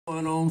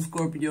Going on,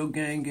 Scorpio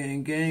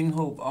gang.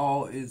 Hope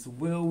all is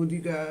well with you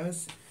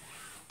guys.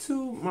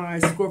 To my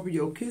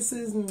Scorpio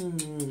kisses,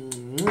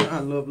 I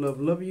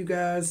love you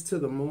guys to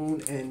the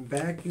moon and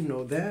back, you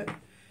know that.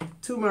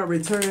 To my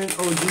returning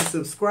OG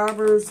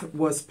subscribers,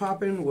 what's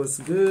popping, what's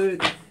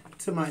good.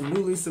 To my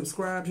newly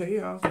subscribed, hey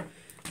y'all,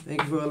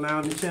 thank you for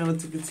allowing the channel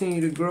to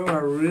continue to grow. I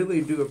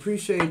really do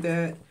appreciate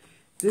that.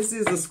 This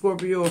is a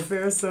Scorpio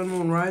affair, Sun,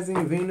 Moon,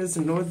 Rising, Venus,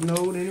 North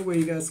Node. Anyway,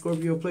 you got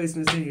Scorpio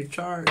placements in your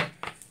chart.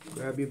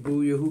 Grab your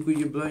boo, your hookah,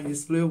 your blunt, your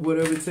split,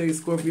 whatever it takes,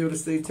 Scorpio, to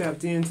stay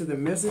tapped into the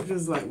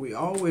messages like we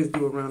always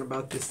do around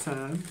about this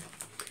time.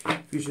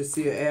 If you should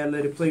see an ad,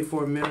 let it play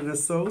for a minute or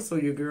so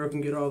your girl can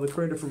get all the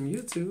credit from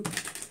YouTube.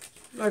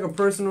 Like a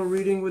personal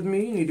reading with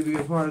me, you need to be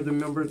a part of the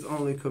members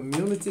only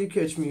community.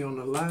 Catch me on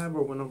the live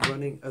or when I'm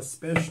running a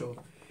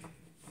special.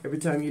 Every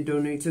time you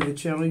donate to the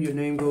channel, your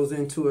name goes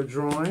into a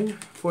drawing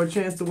for a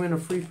chance to win a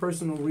free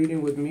personal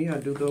reading with me. I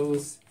do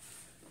those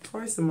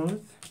twice a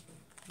month.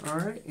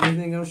 Alright,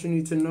 anything else you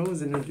need to know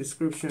is in the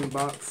description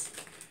box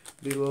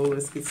below.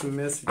 Let's get some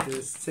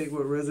messages. Take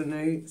what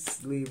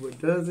resonates, leave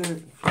what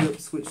doesn't. Flip,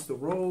 switch the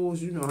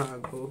roles. You know how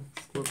it goes,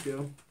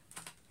 Scorpio.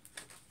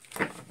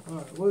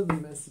 Alright, what are the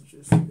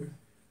messages here?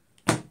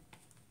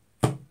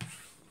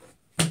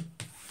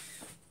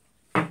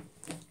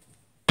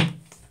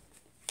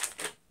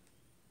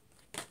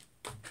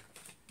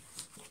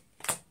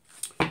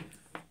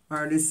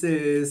 Alright, it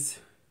says,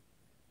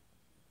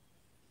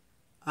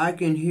 I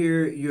can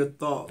hear your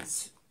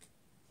thoughts.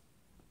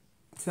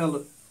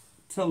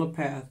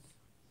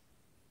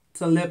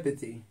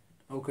 Telepathy.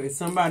 Okay,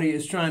 somebody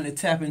is trying to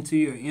tap into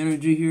your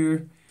energy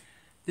here.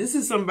 This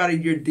is somebody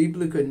you're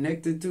deeply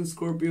connected to,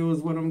 Scorpio,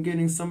 is what I'm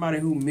getting. Somebody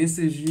who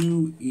misses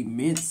you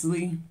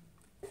immensely.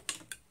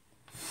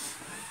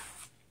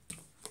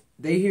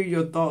 They hear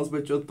your thoughts,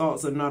 but your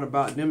thoughts are not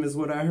about them, is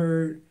what I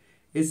heard.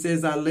 It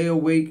says, I lay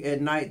awake at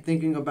night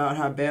thinking about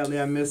how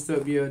badly I messed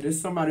up. Yeah, this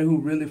is somebody who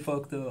really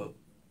fucked up.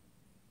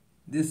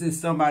 This is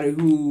somebody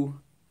who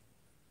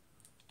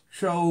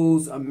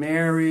chose a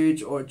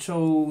marriage or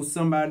chose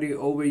somebody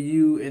over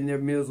you, and they're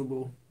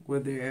miserable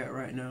where they're at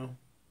right now.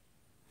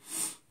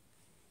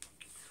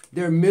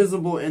 They're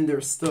miserable and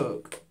they're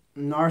stuck.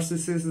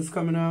 Narcissist is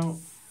coming out.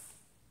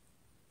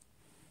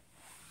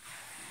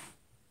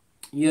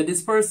 Yeah,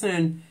 this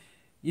person,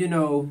 you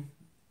know,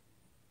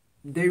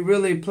 they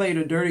really played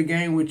a dirty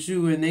game with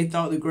you, and they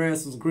thought the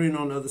grass was green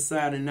on the other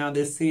side, and now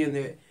they're seeing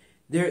that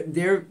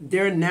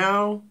they're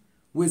now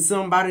with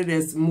somebody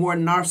that's more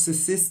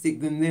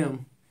narcissistic than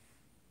them.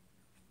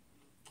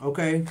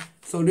 Okay?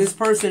 So this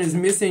person is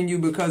missing you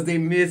because they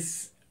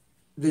miss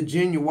the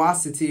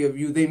genuosity of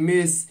you. They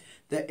miss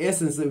the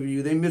essence of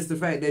you. They miss the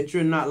fact that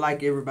you're not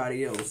like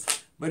everybody else.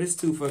 But it's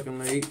too fucking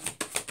late.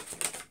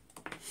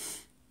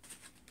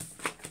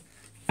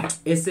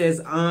 It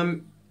says,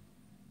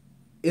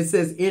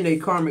 in a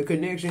karmic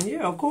connection.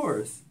 Yeah, of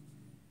course.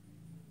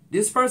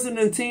 This person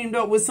done teamed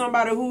up with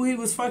somebody who he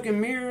was fucking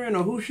mirroring,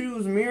 or who she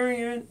was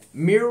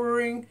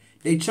mirroring.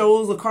 They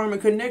chose a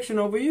karmic connection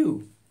over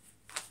you.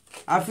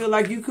 I feel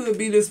like you could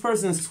be this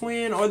person's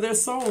twin or their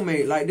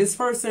soulmate. Like this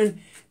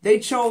person,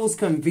 they chose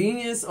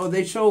convenience or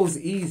they chose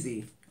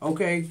easy.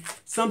 Okay?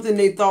 Something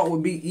they thought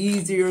would be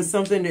easier,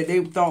 something that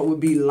they thought would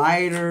be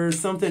lighter,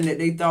 something that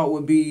they thought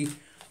would be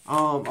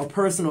a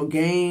personal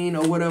gain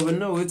or whatever.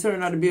 No, it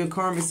turned out to be a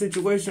karmic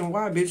situation.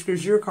 Why, bitch?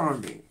 Because you're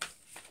karmic.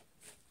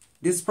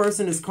 This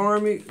person is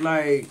karmic.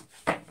 Like,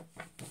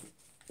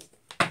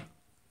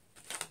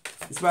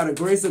 it's by the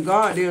grace of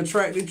God they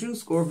attracted you,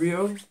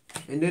 Scorpio.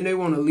 And then they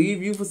want to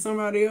leave you for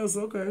somebody else.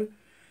 Okay.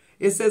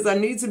 It says, I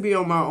need to be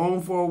on my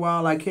own for a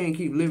while. I can't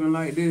keep living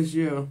like this.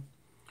 Yeah.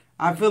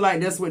 I feel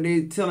like that's what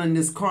they're telling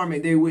this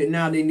karmic they with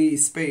now. They need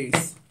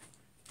space.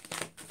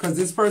 Because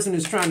this person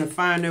is trying to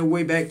find their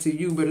way back to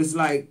you. But it's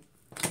like,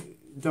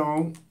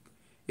 don't.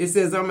 It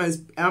says, I'm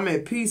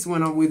at peace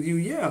when I'm with you.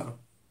 Yeah.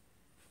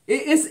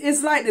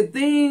 It's like the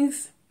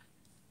things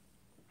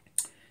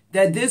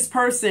that this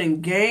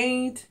person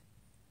gained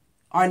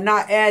are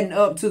not adding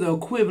up to the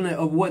equivalent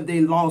of what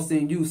they lost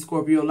in you,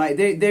 Scorpio. Like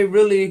they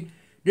really,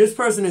 this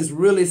person is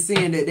really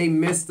seeing that they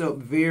messed up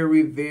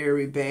very,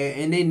 very bad.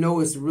 And they know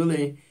it's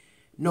really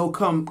no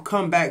come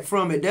back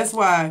from it. That's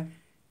why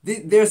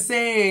they're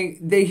saying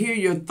they hear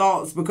your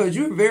thoughts, because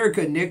you're very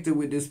connected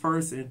with this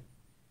person.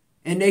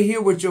 And they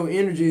hear what your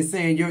energy is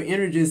saying. Your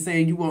energy is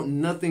saying you want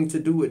nothing to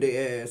do with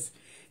their ass.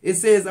 It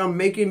says, I'm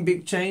making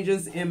big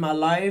changes in my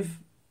life.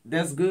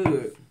 That's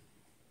good.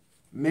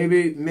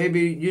 Maybe,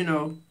 you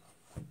know,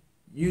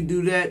 you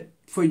do that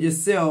for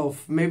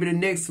yourself. Maybe the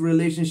next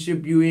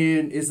relationship you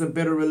in is a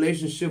better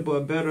relationship or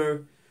a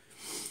better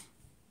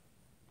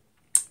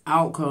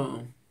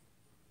outcome.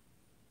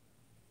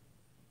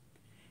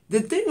 The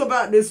thing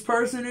about this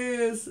person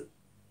is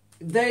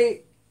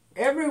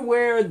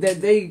everywhere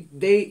that they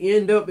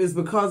end up is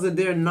because of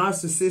their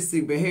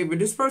narcissistic behavior.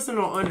 This person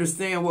don't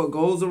understand what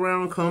goes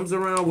around, comes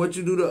around, what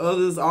you do to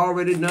others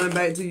already done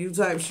back to you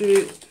type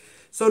shit.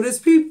 So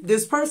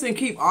this person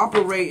keep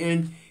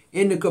operating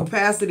in the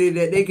capacity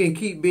that they can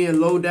keep being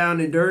low down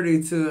and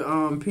dirty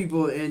to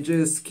people and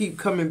just keep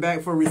coming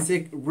back for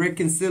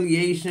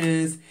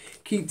reconciliations,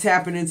 keep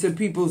tapping into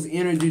people's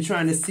energy,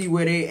 trying to see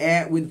where they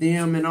at with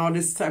them and all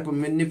this type of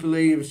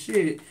manipulative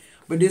shit.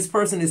 But this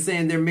person is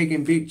saying they're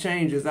making big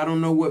changes. I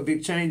don't know what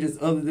big changes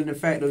other than the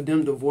fact of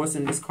them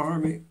divorcing this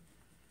karmic.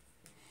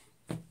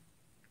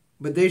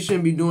 But they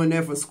shouldn't be doing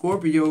that for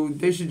Scorpio.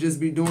 They should just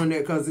be doing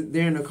that because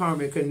they're in a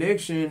karmic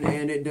connection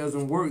and it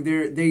doesn't work.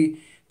 They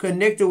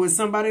connected with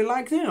somebody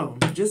like them.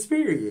 Just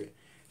period.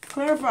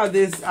 Clarify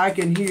this. I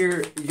can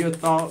hear your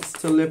thoughts.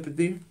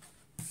 Telepathy.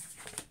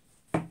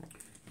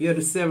 Yeah,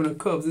 the Seven of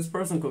Cups. This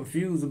person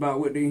confused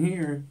about what they're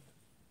hearing.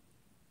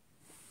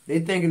 They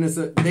think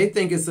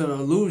it's an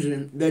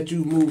illusion that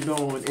you moved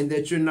on and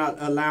that you're not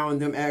allowing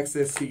them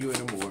access to you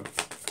anymore.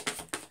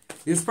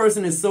 This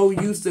person is so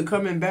used to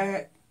coming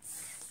back.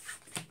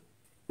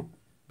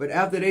 But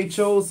after they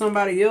chose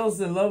somebody else,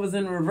 the love is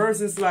in the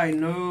reverse. It's like,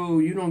 no,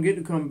 you don't get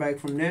to come back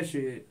from that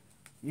shit.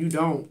 You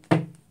don't.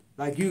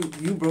 Like, you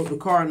broke the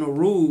cardinal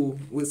rule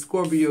with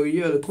Scorpio.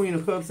 Yeah, the Queen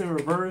of Cups in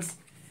reverse.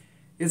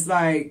 It's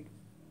like,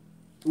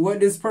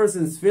 what this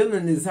person's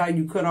feeling is how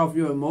you cut off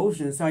your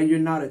emotions, how you're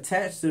not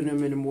attached to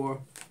them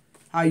anymore.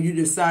 How you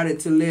decided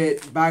to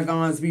let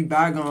bygones be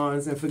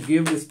bygones and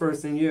forgive this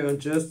person. Yeah,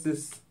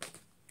 justice.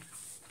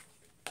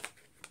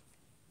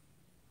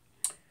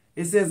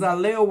 It says, I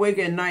lay awake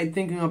at night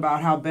thinking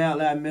about how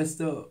badly I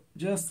messed up.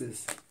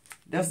 Justice.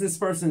 That's this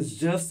person's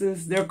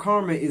justice. Their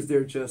karma is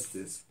their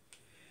justice.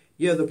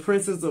 Yeah, the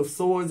Princess of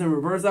Swords in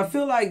reverse. I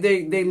feel like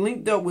they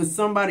linked up with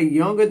somebody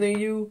younger than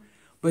you,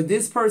 but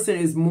this person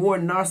is more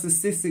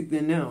narcissistic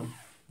than them.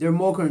 They're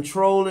more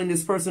controlling.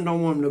 This person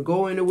don't want them to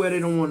go anywhere. They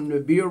don't want them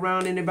to be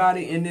around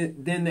anybody.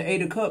 And then the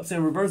Eight of Cups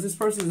in reverse. This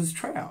person is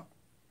trapped.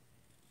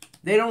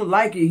 They don't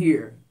like it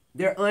here.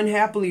 They're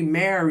unhappily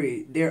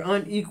married. They're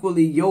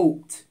unequally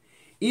yoked.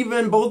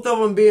 Even both of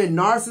them being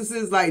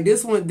narcissists, like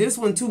this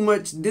one too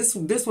much. This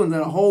one's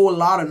a whole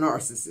lot of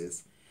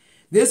narcissists.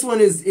 This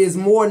one is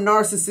more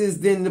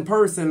narcissist than the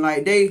person.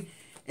 Like they're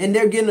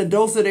getting a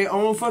dose of their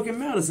own fucking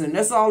medicine.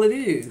 That's all it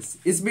is.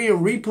 It's being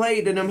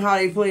replayed to them how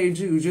they played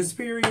you. Just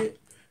period.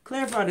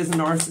 Clarify this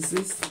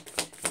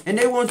narcissist. And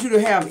they want you to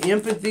have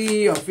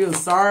empathy or feel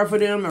sorry for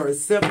them or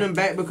accept them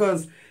back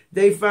because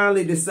they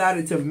finally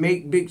decided to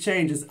make big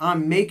changes.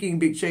 I'm making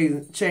big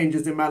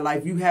changes in my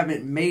life. You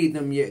haven't made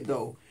them yet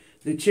though.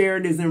 The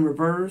Chariot is in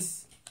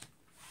reverse.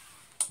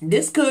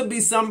 This could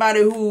be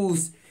somebody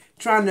who's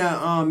trying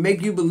to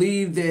make you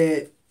believe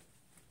that,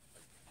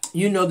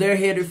 you know, they're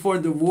headed for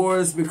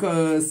divorce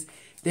because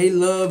they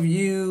love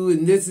you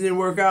and this didn't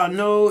work out.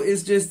 No,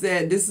 it's just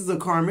that this is a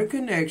karmic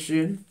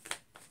connection.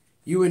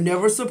 You were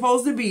never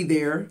supposed to be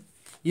there.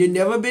 You've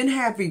never been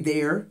happy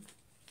there.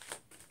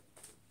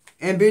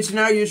 And bitch,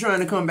 now you're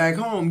trying to come back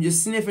home. You're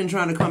sniffing,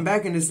 trying to come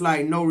back, and it's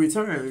like no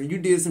return. You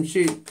did some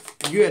shit.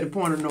 You're at the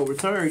point of no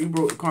return. You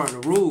broke the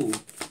cardinal rule.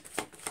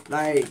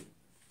 Like,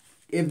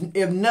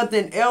 if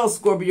nothing else,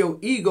 Scorpio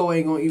ego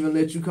ain't gonna even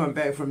let you come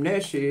back from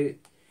that shit.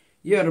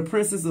 Yeah, the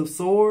Princess of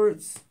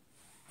Swords.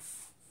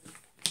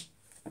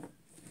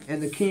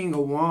 And the King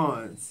of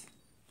Wands.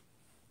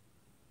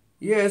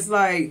 Yeah, it's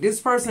like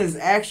this person's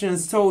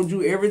actions told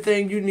you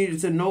everything you needed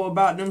to know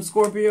about them,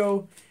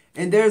 Scorpio.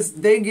 And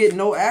they get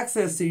no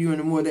access to you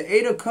anymore. The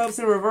Eight of Cups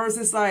in reverse,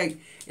 it's like,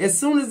 as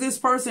soon as this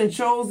person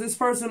chose this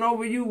person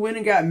over you, went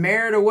and got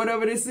married or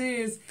whatever this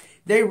is,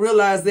 they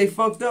realized they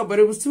fucked up, but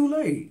it was too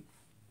late.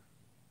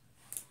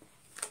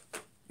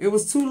 It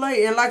was too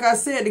late. And like I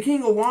said, the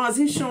King of Wands,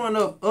 he's showing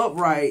up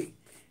upright.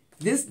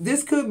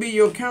 This could be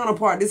your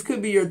counterpart. This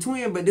could be your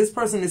twin, but this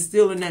person is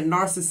still in that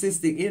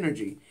narcissistic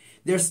energy.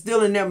 They're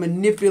still in that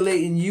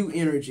manipulating you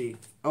energy,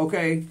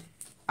 okay?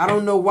 I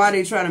don't know why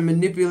they try to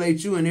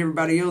manipulate you and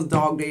everybody else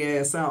dog their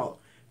ass out.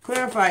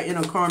 Clarify in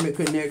a karmic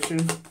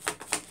connection.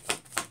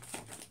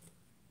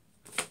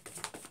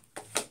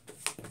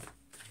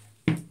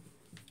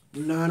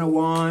 Nine of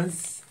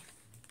Wands.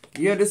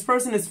 Yeah, this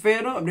person is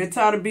fed up. They're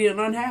tired of being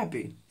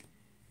unhappy.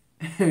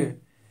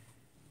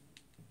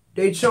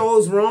 They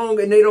chose wrong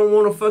and they don't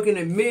want to fucking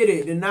admit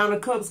it. The Nine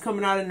of Cups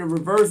coming out in the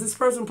reverse. This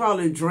person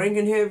probably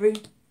drinking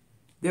heavy.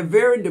 They're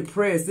very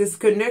depressed. This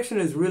connection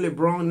has really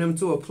brought them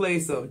to a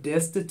place of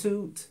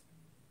destitute.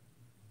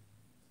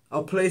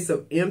 A place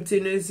of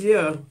emptiness.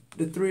 Yeah.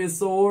 The Three of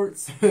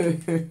Swords.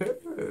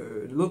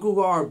 Look who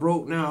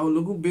heartbroke now.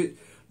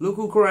 Look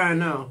who crying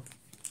now.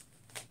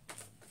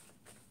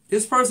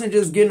 This person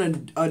just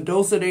getting a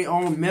dose of their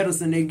own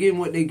medicine. They getting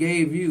what they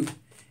gave you.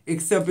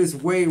 Except it's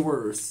way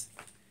worse.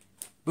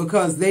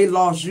 Because they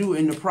lost you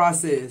in the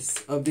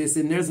process of this.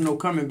 And there's no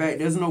coming back.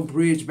 There's no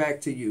bridge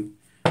back to you.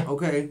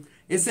 Okay?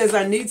 It says,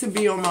 I need to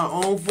be on my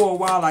own for a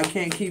while. I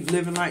can't keep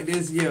living like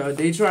this. Yeah,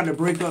 they trying to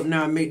break up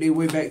now and make their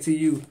way back to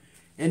you.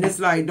 And it's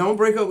like, don't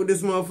break up with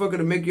this motherfucker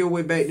to make your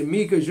way back to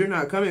me because you're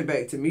not coming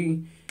back to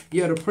me.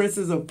 Yeah, the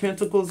Princess of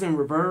Pentacles in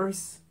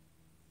reverse.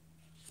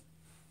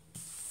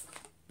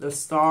 The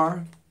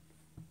Star.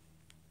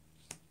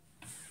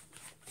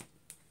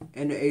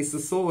 And the Ace of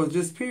Swords.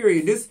 Just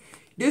period.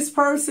 This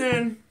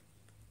person,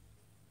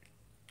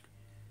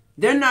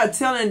 They're not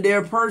telling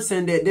their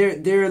person that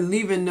they're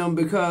leaving them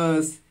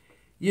because,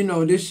 you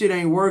know, this shit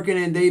ain't working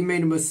and they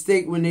made a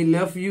mistake when they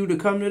left you to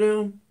come to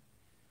them.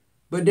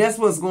 But that's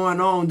what's going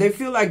on. They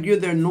feel like you're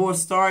their North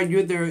Star.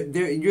 You're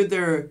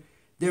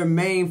their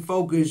main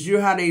focus.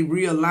 You're how they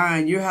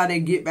realign. You're how they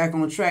get back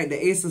on track.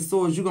 The Ace of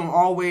Swords, you're going to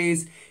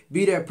always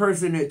be that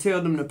person that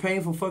tell them the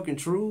painful fucking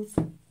truth.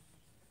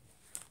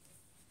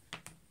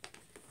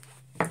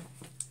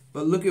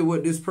 But look at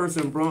what this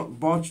person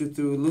brought you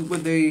through. Look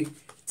what they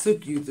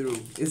took you through.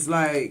 It's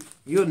like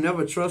you'll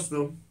never trust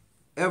them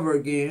ever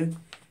again.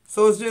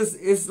 So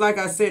it's like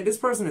I said, this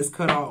person is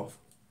cut off.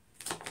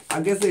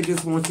 I guess they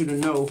just want you to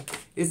know.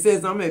 It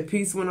says, I'm at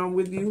peace when I'm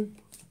with you.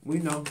 We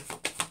know.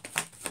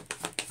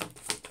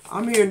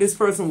 I'm hearing this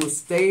person was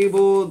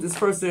stable. This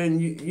person,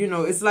 you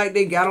know, it's like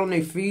they got on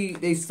their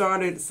feet. They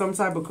started some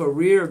type of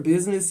career,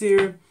 business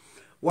here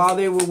while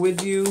they were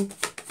with you.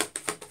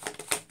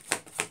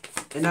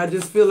 And I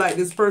just feel like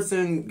this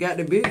person got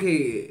the big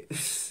head.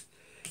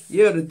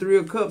 Yeah, the Three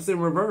of Cups in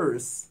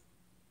reverse.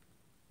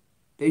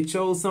 They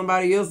chose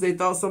somebody else. They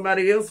thought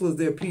somebody else was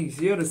their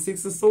piece. Yeah, the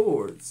Six of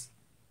Swords.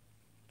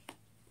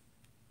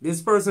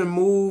 This person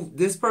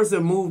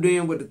moved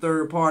in with the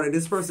third party.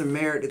 This person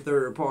married the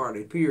third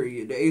party,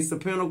 period. The Ace of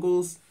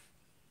Pentacles.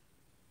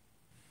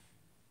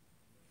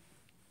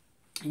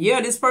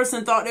 Yeah, this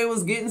person thought they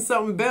was getting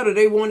something better.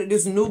 They wanted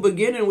this new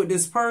beginning with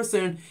this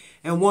person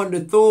and wanted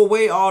to throw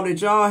away all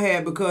that y'all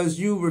had because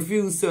you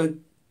refused to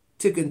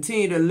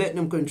continue to let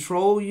them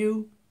control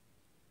you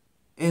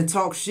and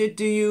talk shit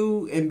to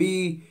you and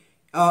be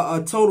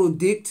a total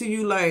dick to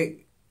you.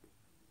 Like,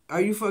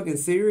 are you fucking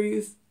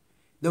serious?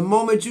 The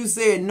moment you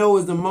said no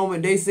is the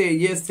moment they said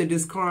yes to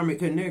this karmic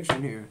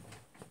connection here.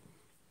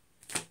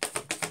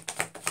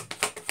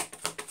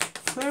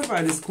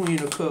 Clarify this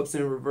Queen of Cups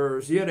in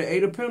reverse. Yeah, the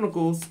Eight of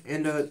Pentacles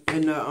and the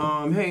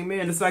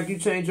Hangman. It's like you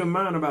changed your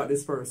mind about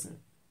this person.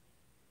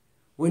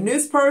 When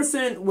this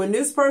person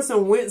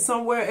went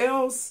somewhere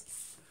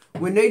else,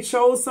 when they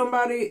chose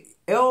somebody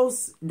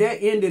else, that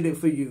ended it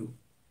for you.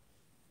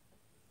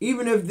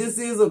 Even if this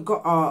is a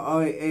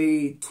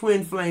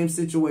twin flame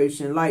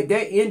situation, like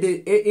that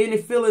ended any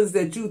feelings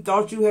that you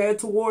thought you had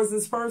towards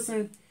this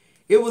person.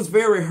 It was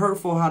very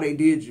hurtful how they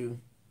did you.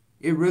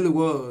 It really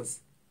was.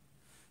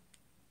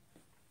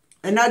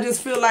 And I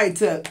just feel like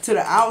to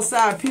the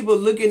outside people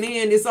looking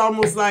in, it's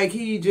almost like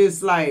he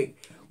just like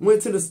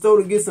went to the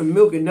store to get some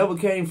milk and never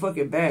came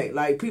fucking back.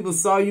 Like people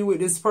saw you with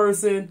this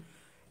person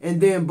and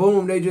then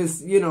boom, they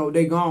just, you know,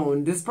 they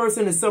gone. This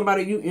person is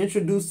somebody you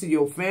introduced to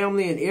your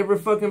family and every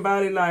fucking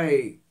body.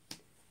 Like,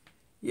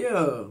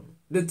 yeah,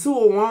 the Two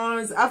of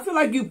Wands. I feel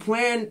like you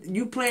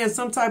plan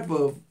some type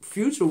of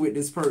future with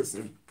this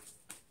person.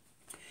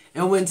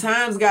 And when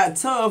times got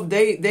tough,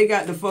 they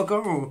got the fuck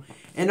on.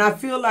 And I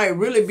feel like,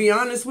 really be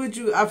honest with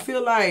you, I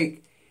feel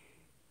like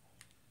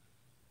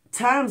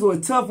times were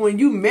tough when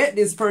you met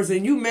this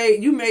person. You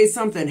made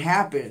something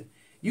happen.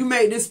 You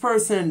made this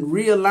person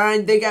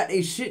realign. They got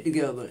their shit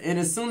together. And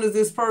as soon as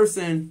this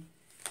person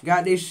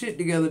got their shit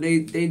together,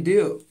 they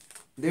dipped.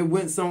 They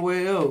went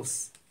somewhere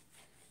else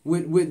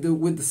with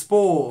the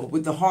spoil,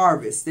 with the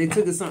harvest. They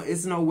took it some.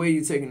 It's no way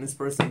you taking this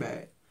person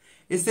back.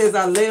 It says,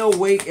 I lay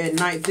awake at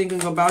night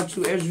thinking about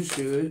you as you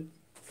should.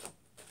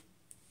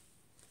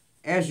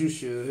 As you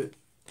should.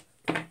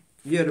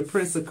 Yeah, the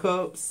Prince of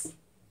Cups.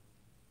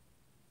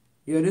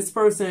 Yeah, this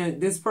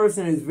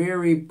person is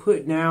very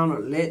put down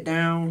or let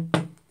down.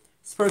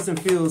 This person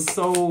feels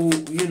so,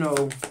 you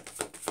know,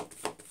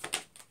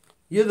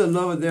 you're the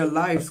love of their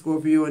life,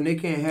 Scorpio, and they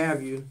can't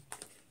have you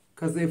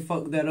because they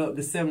fucked that up.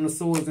 The Seven of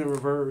Swords in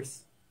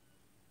reverse.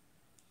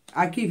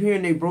 I keep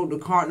hearing they broke the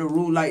cardinal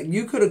rule. Like,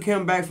 you could have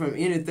come back from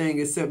anything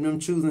except them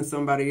choosing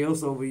somebody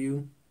else over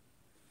you.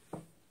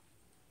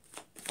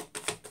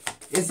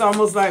 It's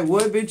almost like,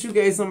 what, bitch, you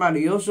gave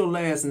somebody else your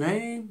last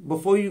name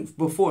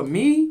before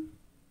me?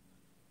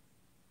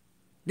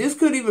 This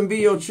could even be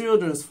your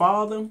children's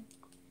father.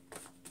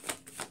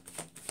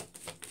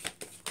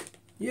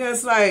 Yeah,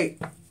 it's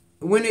like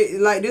when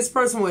this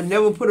person would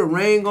never put a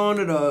ring on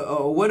it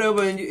or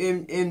whatever,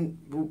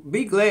 and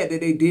be glad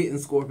that they didn't,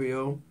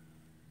 Scorpio.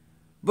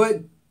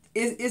 But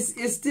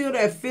it's still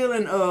that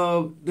feeling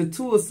of the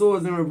Two of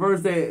Swords in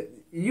reverse, that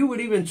you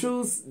would even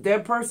choose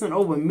that person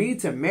over me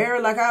to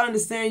marry. Like, I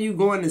understand you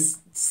going to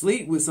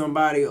sleep with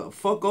somebody or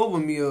fuck over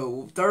me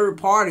or third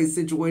party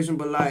situation,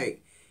 but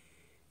like,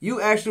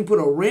 you actually put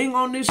a ring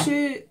on this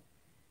shit.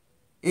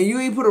 And you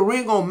ain't put a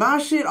ring on my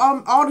shit,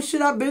 all the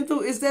shit I've been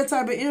through. It's that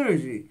type of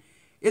energy.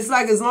 It's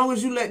like, as long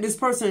as you let this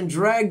person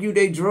drag you,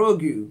 they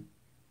drug you.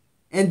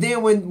 And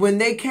then when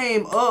they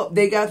came up,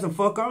 they got the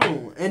fuck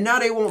on. And now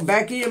they won't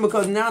back in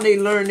because now they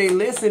learned their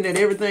lesson that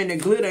everything that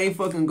glitter ain't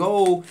fucking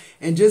gold.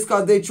 And just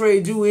because they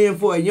trade you in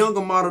for a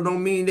younger model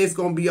don't mean it's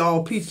going to be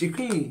all peachy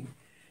clean.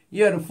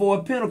 Yeah, the Four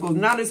of Pentacles.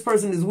 Now this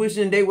person is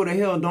wishing they would have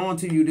held on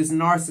to you, this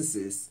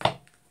narcissist.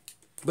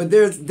 But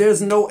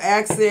there's no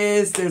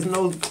access, there's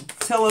no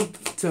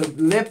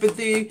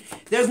telepathy,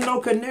 there's no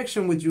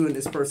connection with you and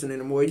this person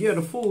anymore. You're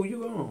the Fool,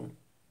 you gone.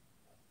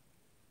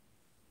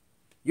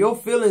 Your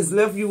feelings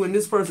left you when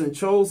this person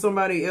chose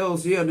somebody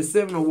else. Yeah, the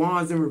Seven of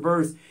Wands in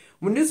reverse.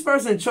 When this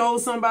person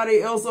chose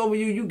somebody else over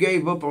you, you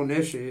gave up on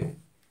that shit.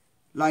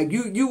 Like,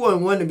 you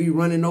wouldn't want to be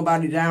running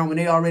nobody down when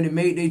they already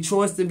made their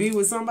choice to be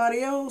with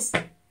somebody else.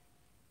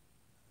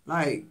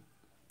 Like,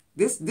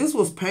 this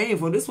was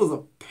painful. This was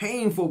a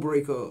painful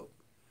breakup.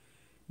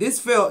 This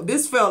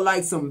felt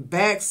like some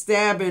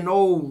backstabbing,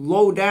 old,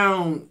 low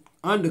down,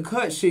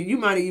 undercut shit. You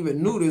might have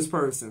even knew this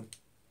person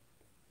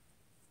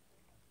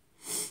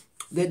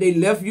that they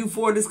left you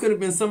for. This could have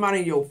been somebody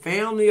in your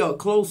family or a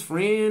close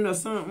friend or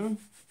something.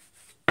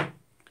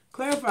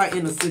 Clarify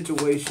in a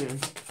situation,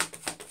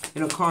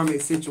 in a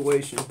karmic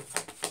situation.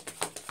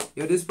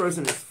 Yo, this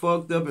person is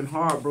fucked up and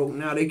heartbroken.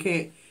 Now they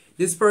can't.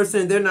 This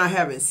person, they're not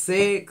having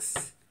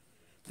sex.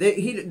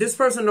 This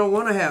person don't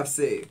want to have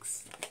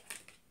sex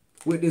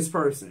with this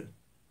person.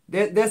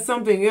 That's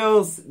something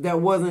else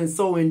that wasn't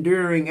so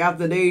enduring.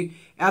 After they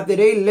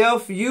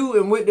left you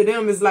and went to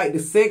them, it's like the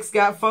sex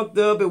got fucked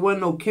up. It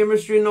wasn't no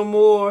chemistry no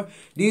more.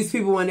 These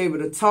people weren't able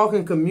to talk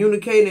and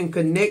communicate and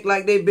connect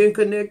like they've been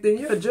connecting.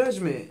 Yeah,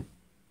 judgment.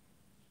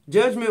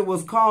 Judgment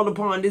was called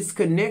upon this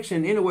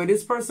connection. Anyway,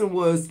 this person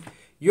was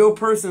your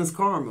person's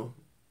karma.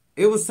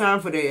 It was time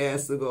for their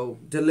ass to go,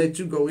 to let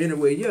you go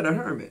anyway. Yeah, the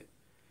Hermit.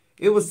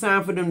 It was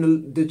time for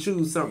them to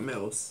choose something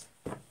else.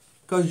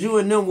 Because you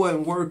and them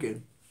wasn't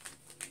working.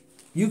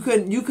 You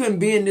couldn't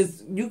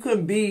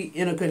be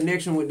in a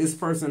connection with this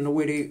person the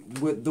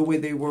way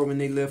they were when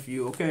they left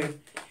you, okay?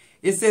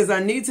 It says,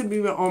 I need to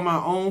be on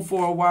my own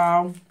for a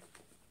while.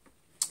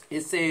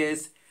 It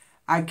says,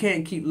 I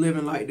can't keep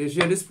living like this.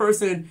 Yeah, this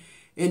person,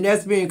 and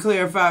that's being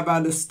clarified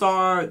by the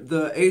Star,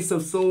 the Ace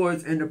of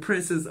Swords, and the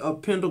Princess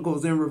of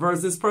Pentacles in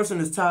reverse. This person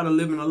is tired of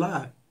living a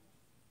lie.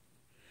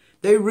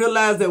 They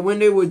realized that when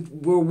they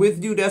were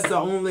with you, that's the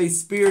only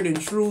spirit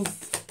and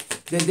truth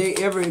that they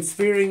ever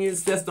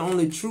experienced. That's the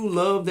only true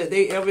love that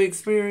they ever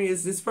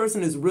experienced. This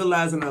person is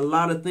realizing a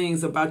lot of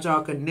things about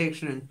y'all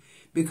connection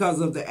because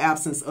of the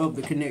absence of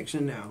the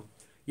connection now.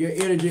 Your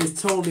energy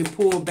is totally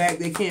pulled back.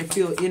 They can't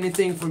feel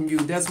anything from you.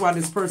 That's why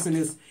this person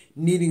is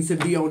needing to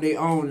be on their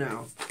own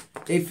now.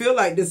 They feel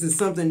like this is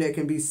something that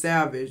can be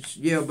salvaged.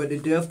 Yeah, but the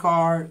Death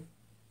card,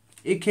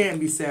 it can't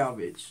be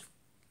salvaged.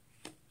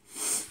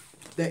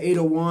 The Eight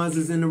of Wands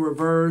is in the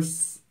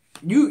reverse.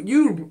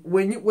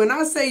 When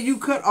I say you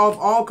cut off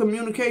all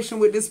communication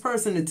with this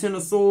person, the Ten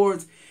of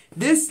Swords,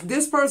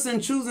 this person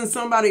choosing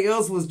somebody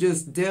else was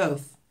just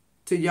death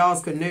to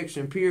y'all's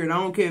connection, period. I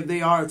don't care if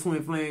they are a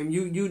twin flame.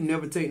 You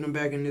never take them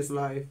back in this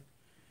life.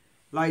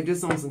 Like,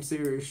 just on some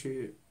serious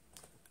shit.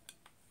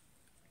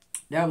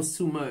 That was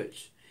too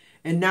much.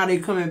 And now they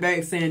coming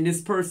back saying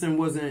this person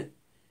wasn't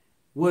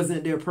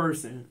their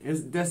person.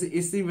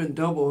 It's even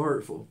double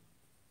hurtful.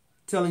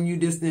 Telling you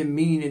this didn't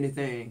mean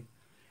anything.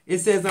 It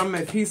says, I'm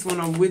at peace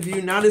when I'm with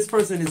you. Now this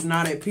person is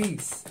not at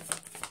peace.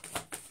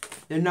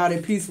 They're not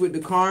at peace with the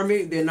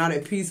karmic. They're not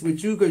at peace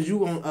with you because you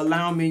won't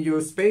allow them in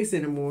your space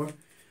anymore.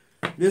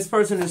 This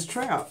person is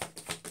trapped.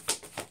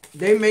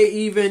 They may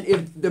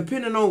even,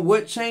 depending on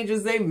what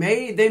changes they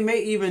made, they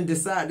may even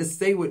decide to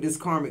stay with this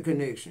karmic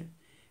connection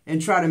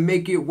and try to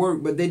make it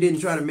work, but they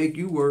didn't try to make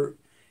you work.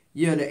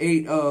 Yeah, the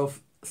Eight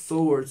of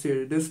Swords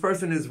here. This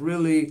person is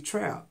really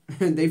trapped.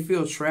 They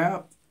feel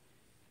trapped.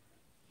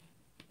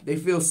 They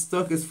feel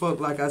stuck as fuck,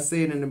 like I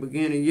said in the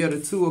beginning. Yeah,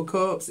 the Two of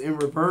Cups in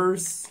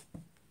reverse.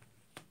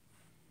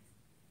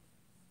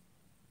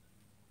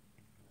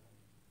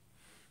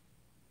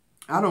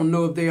 I don't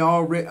know if they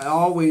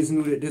always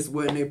knew that this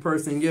wasn't their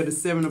person. Yeah, the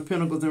Seven of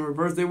Pentacles in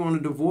reverse. They want a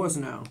divorce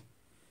now.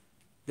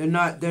 They're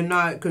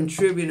not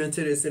contributing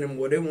to this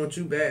anymore. They want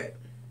you back.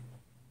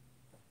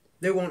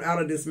 They want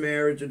out of this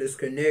marriage or this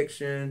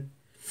connection.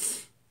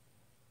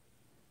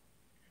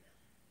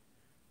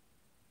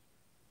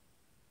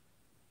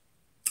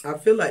 I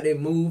feel like they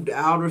moved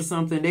out or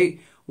something.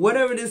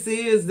 Whatever this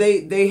is,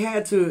 they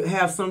had to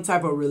have some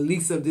type of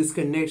release of this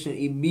connection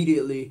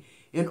immediately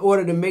in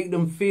order to make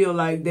them feel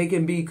like they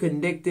can be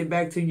connected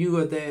back to you,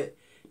 or that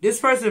this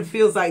person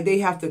feels like they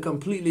have to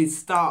completely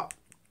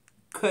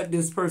cut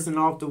this person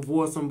off,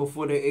 divorce them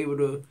before they're able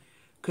to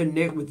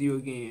connect with you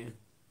again.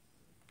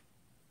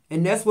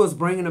 And that's what's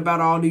bringing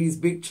about all these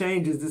big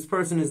changes. This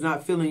person is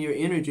not feeling your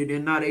energy. They're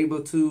not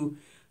able to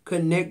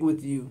connect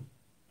with you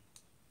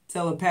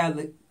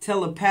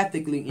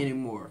telepathically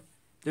anymore.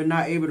 They're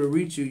not able to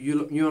reach you.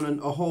 You're on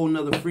a whole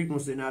nother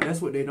frequency now.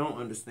 That's what they don't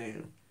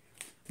understand.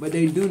 But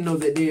they do know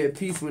that they're at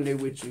peace when they're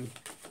with you.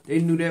 They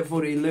knew that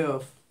before they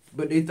left.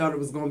 But they thought it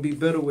was going to be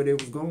better where they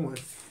was going.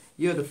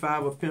 You're the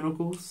Five of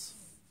Pentacles.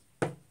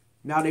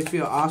 Now they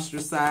feel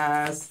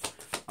ostracized,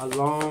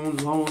 alone,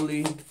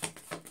 lonely.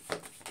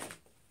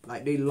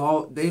 Like they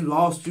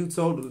lost you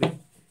totally.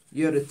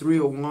 You're the Three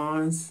of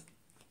Wands.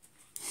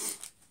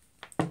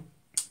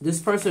 This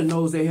person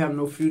knows they have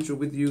no future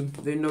with you.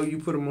 They know you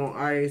put them on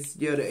ice.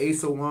 Yeah, the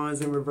Ace of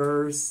Wands in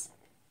reverse.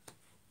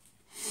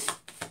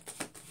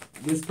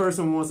 This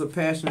person wants a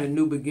passionate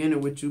new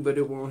beginning with you, but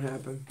it won't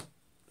happen.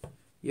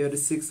 Yeah, the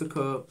Six of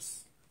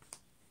Cups.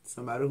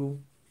 Somebody who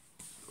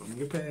from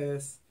your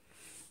past.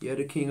 Yeah,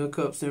 the King of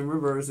Cups in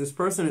reverse. This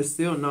person is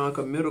still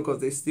non-committal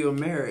because they're still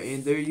married.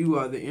 And there you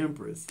are, the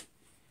Empress.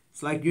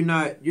 It's like you're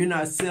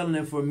not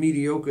settling for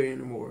mediocre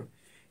anymore.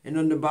 And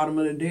on the bottom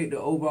of the deck, the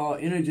overall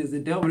energy is the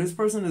Devil. This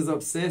person is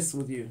obsessed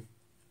with you.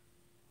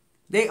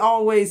 They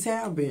always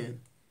have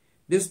been.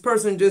 This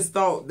person just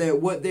thought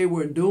that what they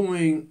were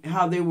doing,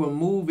 how they were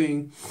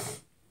moving,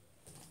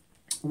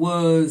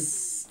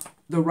 was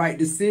the right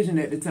decision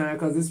at the time,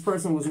 because this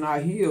person was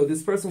not healed.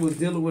 This person was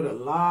dealing with a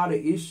lot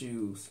of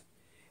issues.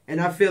 And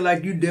I feel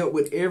like you dealt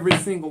with every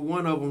single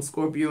one of them,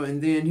 Scorpio,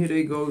 and then here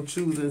they go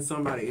choosing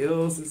somebody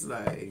else. It's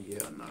like,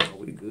 yeah, no,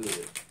 we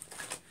good.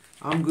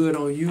 I'm good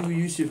on you.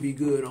 You should be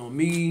good on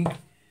me.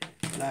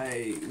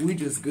 Like, we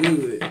just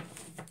good.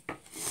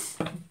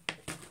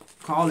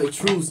 Call it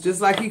truce. Just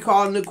like he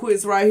calling it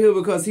quits right here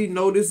because he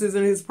know this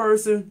isn't his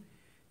person.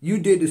 You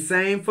did the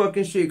same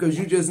fucking shit because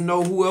you just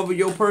know whoever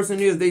your person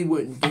is, they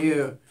wouldn't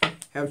dare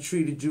have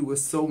treated you with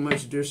so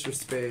much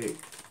disrespect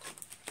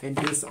and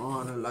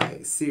dishonor.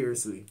 Like,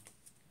 seriously.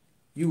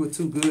 You were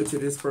too good to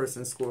this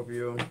person,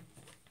 Scorpio.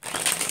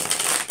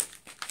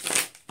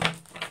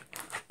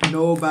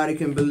 Nobody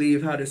can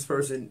believe how this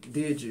person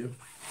did you.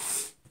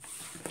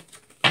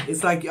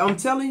 It's like, I'm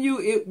telling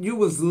you, you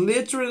was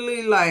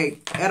literally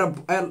like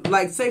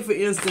like say for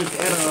instance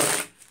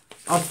at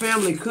a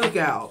family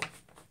cookout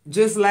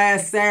just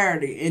last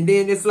Saturday, and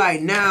then it's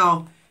like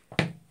now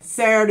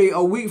Saturday,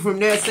 a week from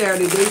that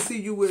Saturday, they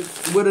see you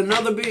with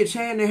another bitch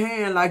hand in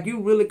hand. Like, you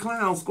really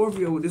clown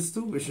Scorpio with this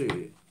stupid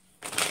shit.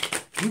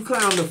 You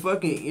clown the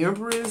fucking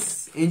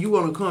Empress, and you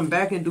want to come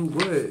back and do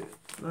what?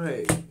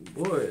 Like,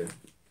 boy,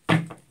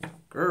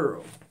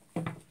 girl,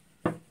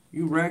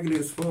 you ragged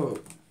as fuck.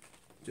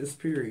 Just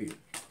period.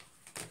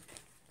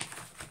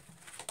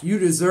 You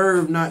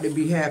deserve not to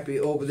be happy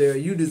over there.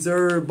 You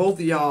deserve, both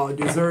of y'all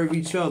deserve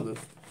each other.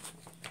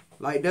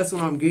 Like, that's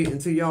what I'm getting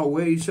to. Y'all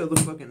wear each other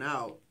fucking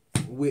out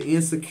with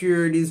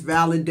insecurities,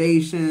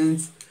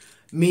 validations,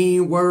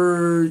 mean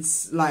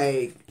words,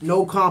 like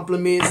no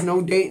compliments,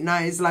 no date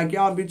nights. Like,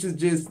 y'all bitches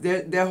just,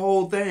 that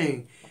whole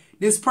thing.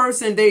 This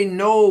person, they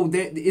know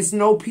that it's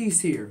no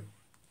peace here.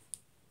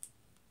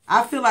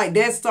 I feel like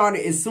that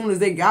started as soon as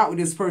they got with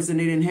this person,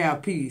 they didn't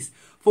have peace.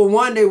 For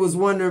one, they was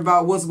wondering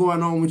about what's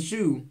going on with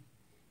you.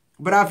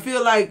 But I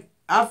feel like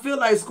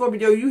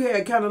Scorpio, you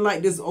had kind of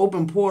like this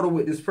open portal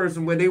with this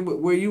person where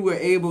you were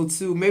able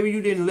to, maybe you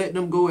didn't let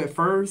them go at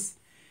first,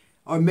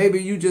 or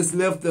maybe you just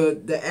left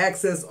the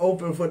access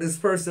open for this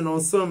person on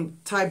some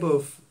type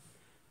of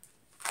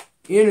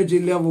energy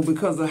level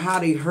because of how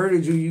they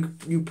hurted you.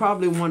 You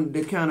probably wanted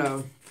to kind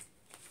of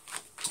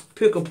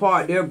pick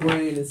apart their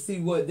brain and see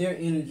what their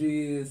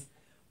energy is.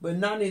 But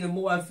not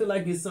anymore. I feel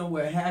like you're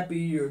somewhere happy,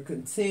 you're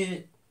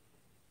content,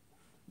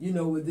 you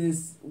know, with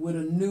a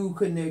new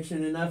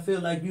connection. And I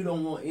feel like you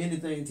don't want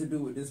anything to do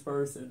with this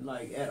person,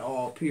 like, at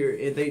all,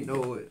 period. And they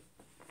know it.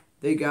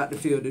 They got to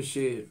feel this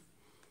shit.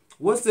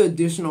 What's the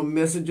additional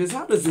messages?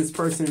 How does this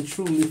person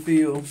truly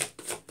feel?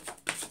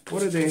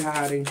 What are they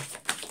hiding?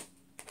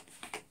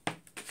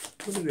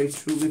 What do they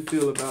truly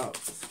feel about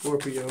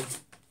Scorpio?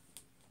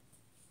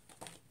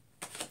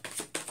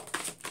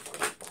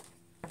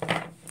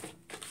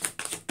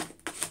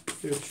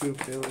 Their true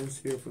feelings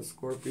here for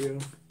Scorpio.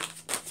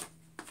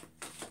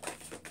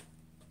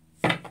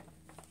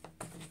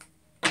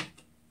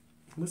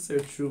 What's their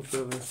true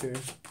feelings here?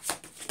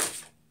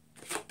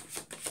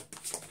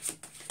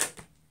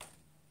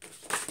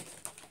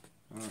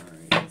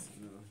 Alright.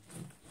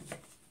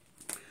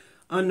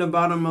 On the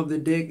bottom of the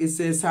deck, it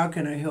says, how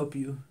can I help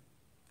you?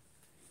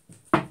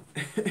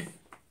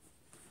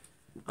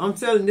 I'm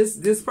telling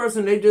this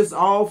person, they just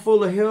all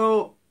full of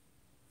help,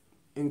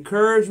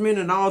 encouragement,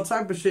 and all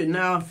type of shit.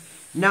 Now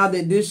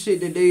that this shit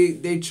that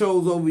they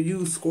chose over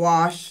you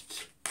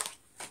squashed.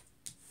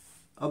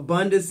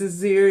 Abundance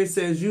is here. It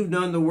says you've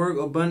done the work.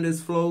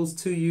 Abundance flows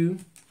to you.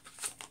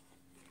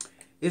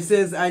 It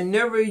says, I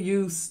never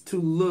used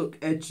to look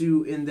at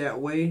you in that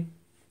way.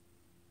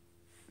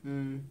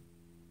 Feel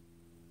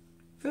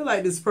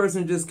like this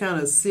person just kind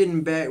of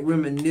sitting back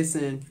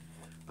reminiscing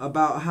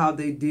about how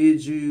they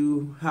did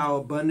you, how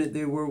abundant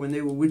they were when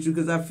they were with you.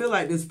 Because I feel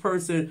like this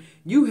person,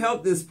 you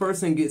helped this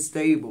person get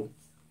stable.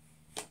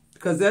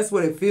 Because that's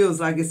what it feels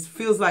like. It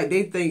feels like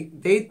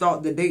they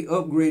thought that they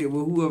upgraded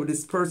with whoever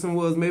this person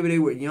was. Maybe they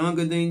were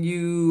younger than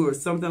you or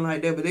something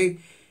like that. But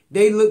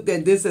they looked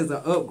at this as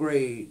an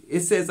upgrade.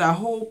 It says, I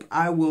hope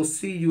I will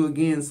see you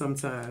again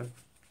sometime.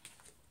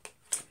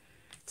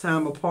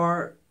 Time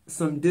apart.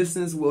 Some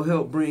distance will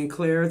help bring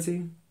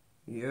clarity.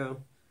 Yeah.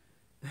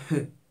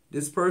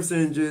 This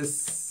person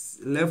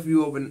just left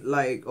you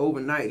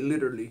overnight,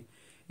 literally.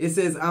 It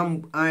says,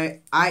 I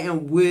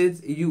am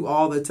with you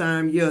all the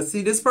time. Yeah,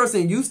 see, this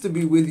person used to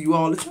be with you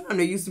all the time.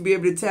 They used to be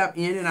able to tap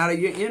in and out of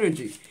your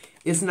energy.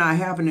 It's not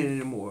happening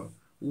anymore.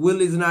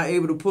 Willie's not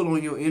able to pull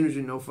on your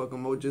energy no fucking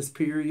more, just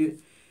period.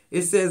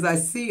 It says, I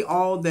see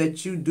all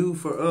that you do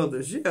for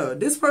others. Yeah,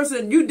 this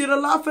person, you did a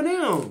lot for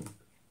them.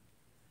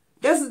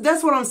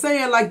 That's what I'm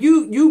saying. Like,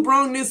 you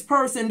brought this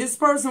person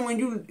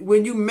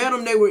when you met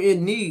them, they were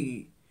in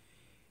need.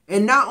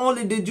 And not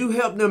only did you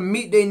help them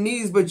meet their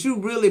needs, but you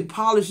really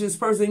polished this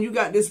person. You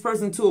got this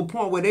person to a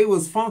point where they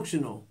was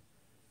functional.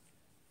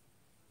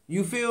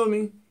 You feel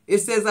me? It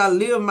says, I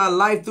live my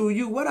life through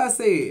you. What I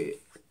said?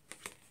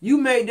 You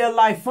made their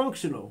life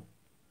functional.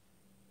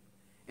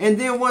 And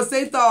then once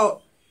they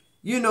thought,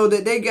 you know,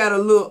 that they got a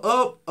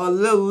little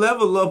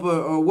level up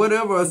or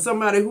whatever, or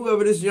somebody,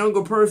 whoever this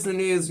younger person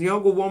is,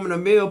 younger woman or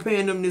male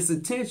paying them this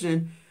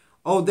attention,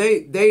 oh,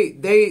 they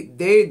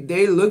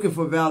looking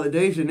for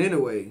validation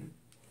anyway.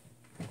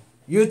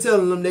 You're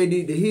telling them they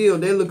need to heal.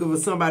 They're looking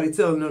for somebody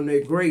telling them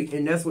they're great.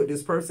 And that's what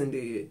this person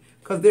did.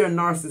 Because they're a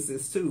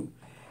narcissist too.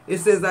 It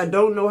says, I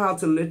don't know how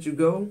to let you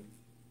go.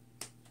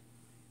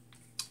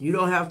 You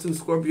don't have to.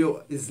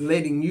 Scorpio is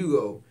letting you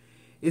go.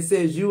 It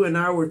says, you and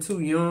I were too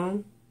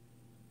young.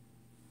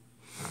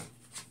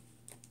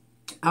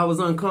 I was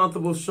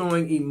uncomfortable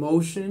showing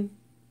emotion.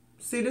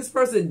 See, this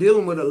person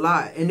dealing with a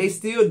lot. And they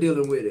still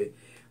dealing with it.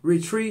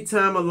 Retreat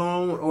time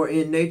alone or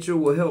in nature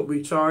will help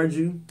recharge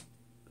you.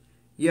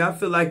 Yeah, I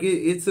feel like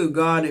it took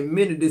God a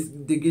minute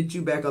to get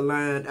you back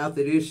aligned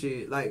after this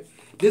shit. Like,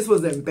 this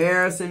was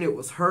embarrassing. It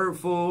was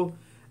hurtful.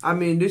 I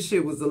mean, this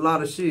shit was a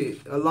lot of shit.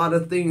 A lot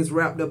of things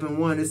wrapped up in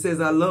one. It says,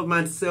 I love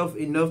myself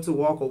enough to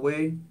walk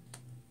away.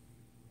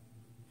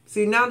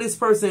 See, now this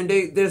person,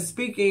 they're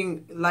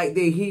speaking like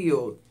they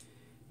healed.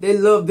 They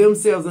love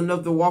themselves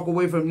enough to walk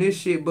away from this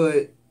shit,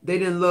 but they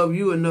didn't love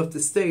you enough to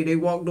stay. They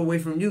walked away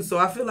from you. So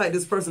I feel like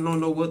this person don't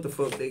know what the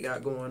fuck they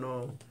got going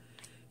on.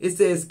 It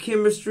says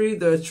chemistry,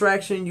 the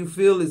attraction you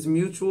feel is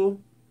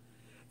mutual.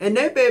 And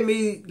that made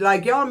me,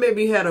 like, y'all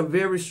maybe had a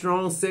very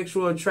strong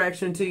sexual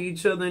attraction to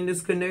each other in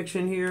this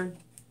connection here.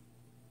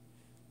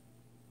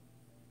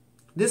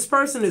 This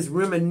person is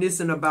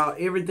reminiscing about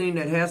everything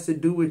that has to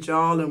do with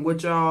y'all and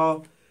what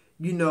y'all,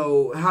 you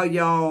know, how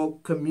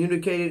y'all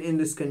communicated in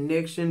this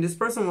connection. This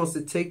person wants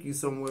to take you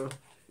somewhere.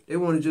 They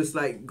want to just,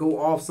 like, go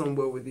off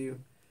somewhere with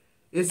you.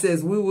 It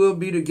says, we will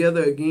be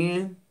together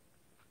again.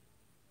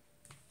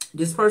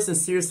 This person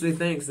seriously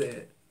thinks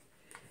that.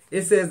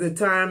 It says the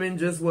timing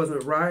just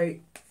wasn't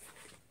right.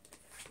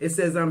 It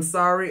says, I'm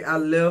sorry I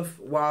left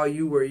while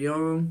you were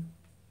young.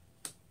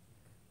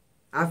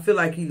 I feel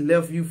like he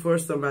left you for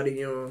somebody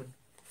young.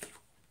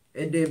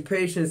 And then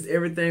patience,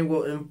 everything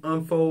will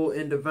unfold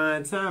in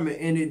divine timing.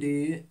 And it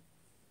did.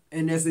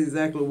 And that's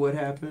exactly what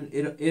happened.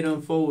 It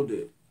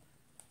unfolded.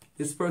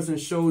 This person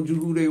showed you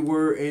who they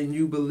were and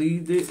you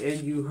believed it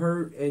and you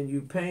hurt and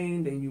you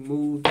pained and you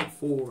moved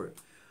forward.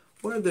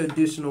 What are the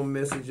additional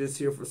messages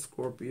here for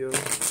Scorpio?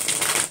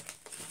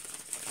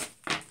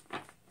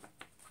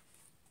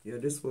 Yeah,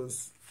 this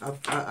was,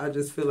 I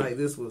just feel like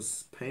this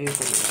was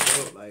painful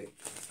as well. Like,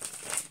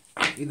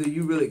 either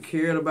you really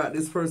cared about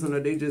this person or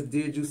they just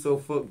did you so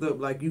fucked up.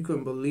 Like, you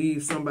couldn't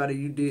believe somebody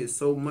you did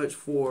so much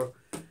for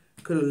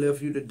could have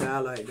left you to die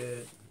like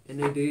that.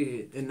 And they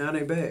did. And now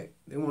they back.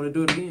 They want to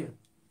do it again.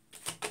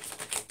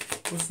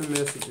 What's the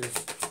messages?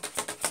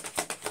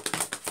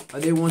 Or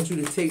they want you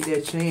to take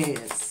that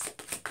chance.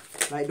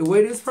 Like, the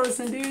way this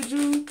person did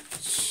you,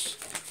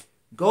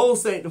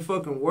 ghosts ain't the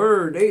fucking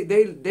word.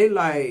 They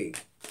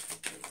like...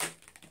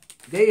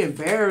 They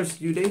embarrassed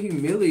you. They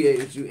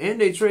humiliated you.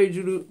 And they traded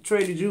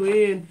you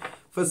in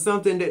for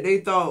something that they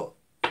thought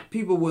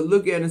people would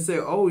look at and say,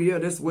 oh, yeah,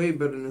 that's way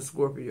better than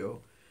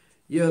Scorpio.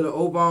 Yeah, the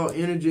overall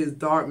energy is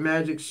dark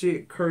magic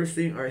shit,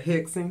 cursing or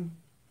hexing.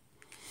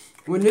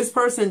 When this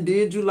person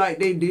did you like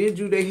they did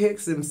you, they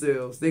hexed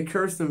themselves. They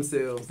cursed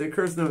themselves. They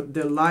cursed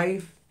their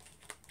life,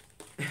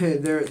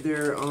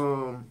 their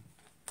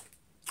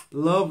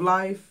love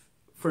life,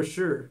 for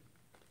sure.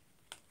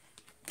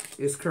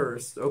 It's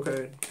cursed.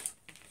 Okay.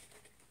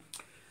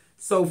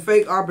 So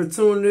fake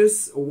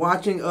opportunists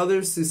watching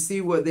others to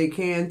see what they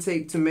can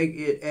take to make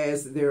it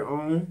as their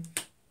own.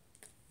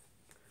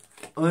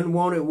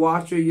 Unwanted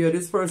watcher. Yeah,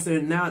 this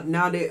person now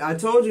I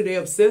told you they're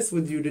obsessed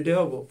with you, the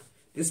devil.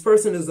 This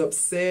person is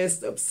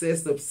obsessed.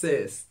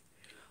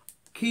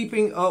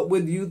 Keeping up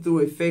with you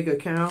through a fake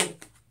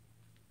account.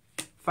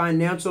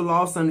 Financial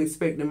loss,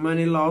 unexpected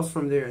money loss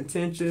from their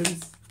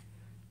intentions.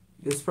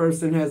 This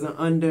person has an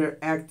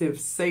underactive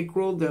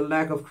sacral. Their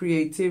lack of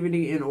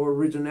creativity and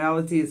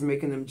originality is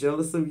making them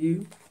jealous of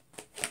you.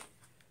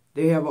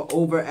 They have an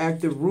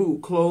overactive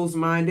root,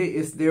 closed-minded.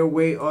 It's their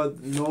way or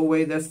no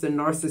way. That's the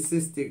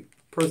narcissistic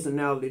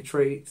personality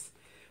traits.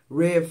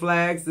 Red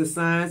flags, the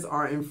signs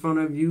are in front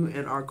of you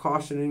and are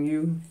cautioning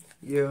you.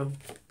 Yeah.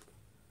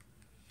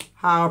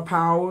 Higher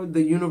power,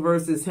 the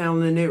universe is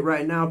handling it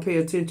right now. Pay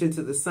attention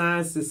to the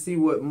signs to see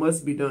what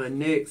must be done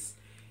next.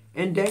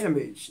 And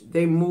damage.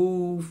 They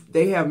move.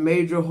 They have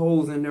major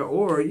holes in their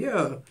aura.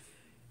 Yeah.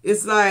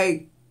 It's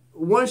like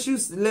once you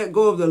let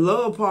go of the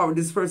love part with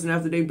this person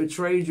after they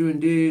betrayed you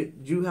and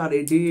did you how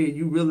they did,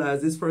 you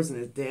realize this person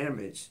is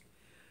damaged.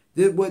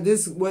 What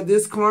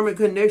this karmic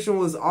connection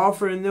was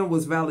offering them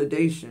was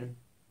validation.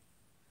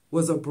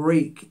 Was a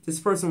break. This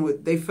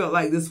person, they felt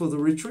like this was a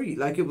retreat.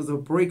 Like it was a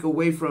break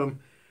away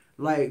from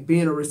like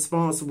being a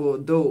responsible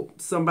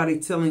adult. Somebody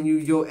telling you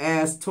your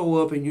ass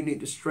toe up and you need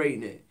to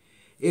straighten it.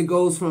 It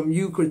goes from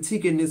you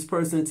critiquing this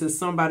person to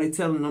somebody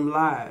telling them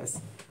lies.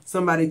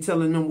 somebody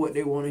telling them what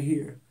they want to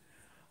hear.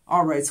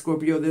 All right,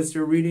 Scorpio, that's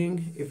your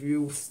reading. If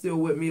you're still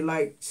with me,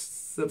 like,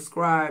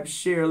 subscribe,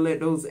 share, let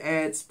those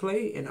ads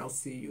play, and I'll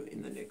see you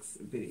in the next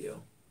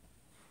video.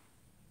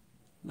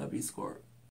 Love you, Scorp.